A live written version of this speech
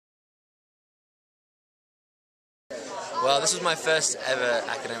Well, this was my first ever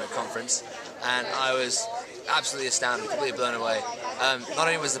academic conference, and I was absolutely astounded, completely blown away. Not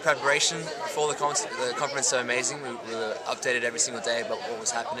only was the preparation for the conference so amazing, we were updated every single day about what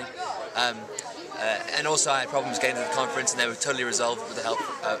was happening, and also I had problems getting to the conference, and they were totally resolved with the help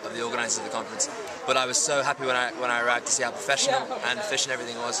of the organisers of the conference. But I was so happy when I arrived to see how professional and efficient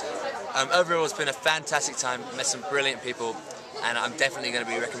everything was. Overall, it's been a fantastic time. Met some brilliant people, and I'm definitely going to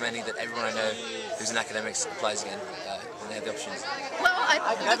be recommending that everyone I know who's in academics applies again when they have the opportunity. Well,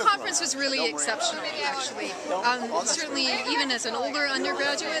 the conference was really exceptional, actually. Certainly, even as an older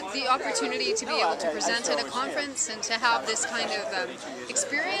undergraduate, the opportunity to be able to present at a conference and to have this kind of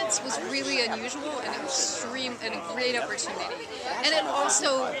experience was really unusual and extreme and a great opportunity. And it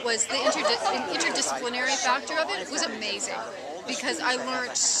also was the interdisciplinary factor of it was amazing, because I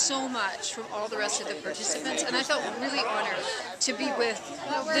learned so much from all the rest of the participants, and I felt really honored to be with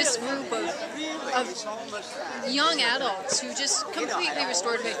this group of young adults who just completely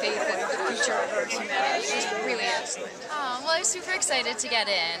restored my faith in the future of humanity. It was really excellent. Well, I was super excited to get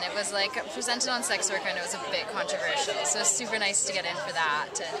in. It was like presented on sex work, and it was a bit controversial, so it was super nice to get in for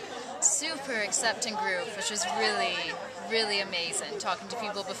that. And super accepting group, which was really amazing. Talking to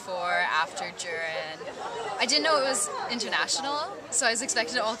people before, after, during. I didn't know it was international, so I was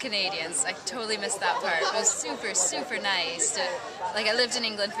expecting all Canadians. I totally missed that part. It was super nice. I lived in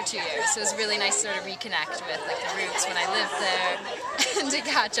England for 2 years, so it was really nice to sort of reconnect with the roots when I lived there and to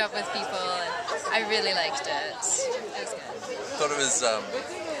catch up with people. And I really liked it. It was good. I thought it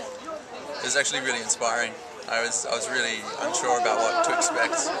was actually really inspiring. I was really unsure about what to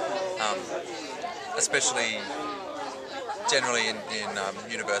expect, especially generally in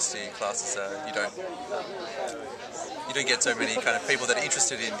university classes. You don't get so many kind of people that are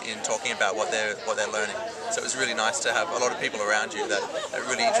interested in talking about what they're learning. So it was really nice to have a lot of people around you that are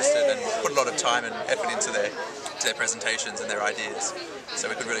really interested and put a lot of time and effort into their presentations and their ideas. So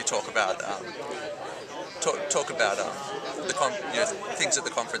we could really talk about things at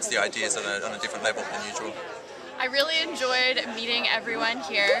the conference, the ideas on a different level than usual. I really enjoyed meeting everyone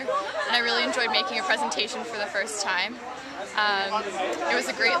here, and I really enjoyed making a presentation for the first time. It was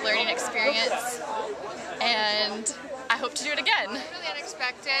a great learning experience, and I hope to do it again. Really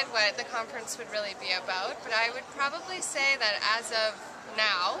unexpected what the conference would really be about, but I would probably say that as of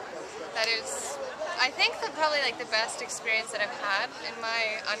now, that is, I think that probably the best experience that I've had in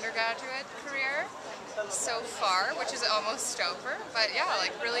my undergraduate career so far, which is almost over. But yeah,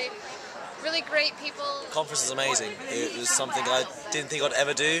 really great people. The conference was amazing. It was something I didn't think I'd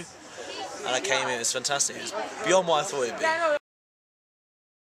ever do, and I came in, it was fantastic. It was beyond what I thought it'd be.